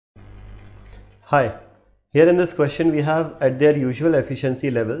Hi, here in this question we have at their usual efficiency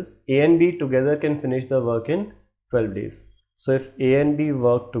levels, A and B together can finish the work in 12 days. So if A and B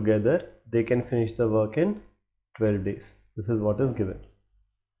work together, they can finish the work in 12 days. This is what is given.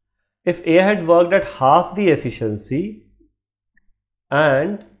 If A had worked at half the efficiency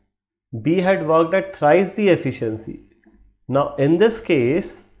and B had worked at thrice the efficiency, now in this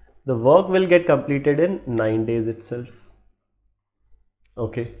case, the work will get completed in 9 days itself.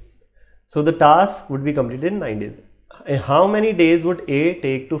 Okay. So the task would be completed in 9 days. And how many days would A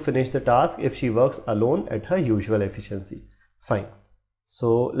take to finish the task if she works alone at her usual efficiency? Fine.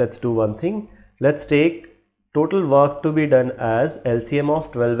 So let's do one thing. Let's take total work to be done as LCM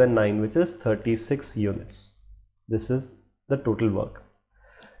of 12 and 9, which is 36 units. This is the total work.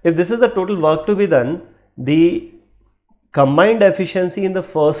 If this is the total work to be done, the combined efficiency in the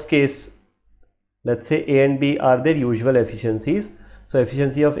first case, let's say A and B are their usual efficiencies. So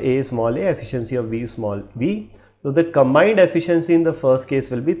efficiency of A is small a, efficiency of B is small b. So the combined efficiency in the first case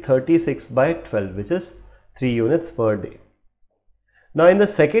will be 36 by 12, which is 3 units per day. Now in the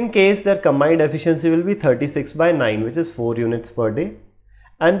second case, their combined efficiency will be 36 by 9, which is 4 units per day.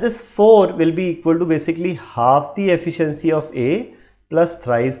 And this 4 will be equal to basically half the efficiency of A plus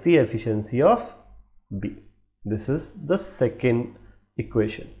thrice the efficiency of B. This is the second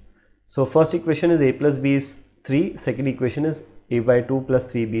equation. So first equation is A plus B is 3, second equation is A by 2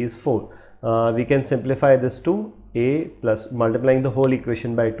 plus 3B is 4. We can simplify this to A plus, multiplying the whole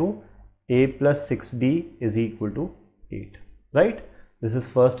equation by 2, A plus 6B is equal to 8, right? This is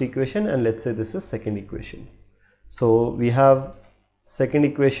first equation, and let's say this is second equation. So we have second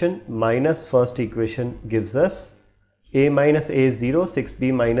equation minus first equation gives us A minus A is 0,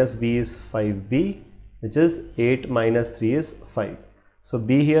 6B minus B is 5B, which is 8 minus 3 is 5. So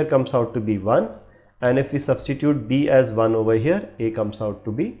B here comes out to be 1. And if we substitute B as 1 over here, A comes out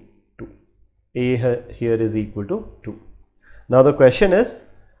to be 2. A here is equal to 2. Now the question is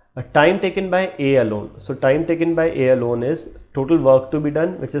time taken by A alone. So time taken by A alone is total work to be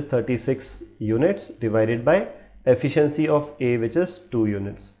done, which is 36 units, divided by efficiency of A, which is 2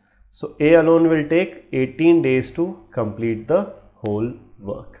 units. So A alone will take 18 days to complete the whole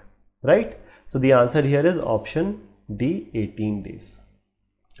work, right? So the answer here is option D, 18 days.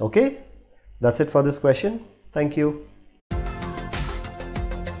 Okay. That's it for this question. Thank you.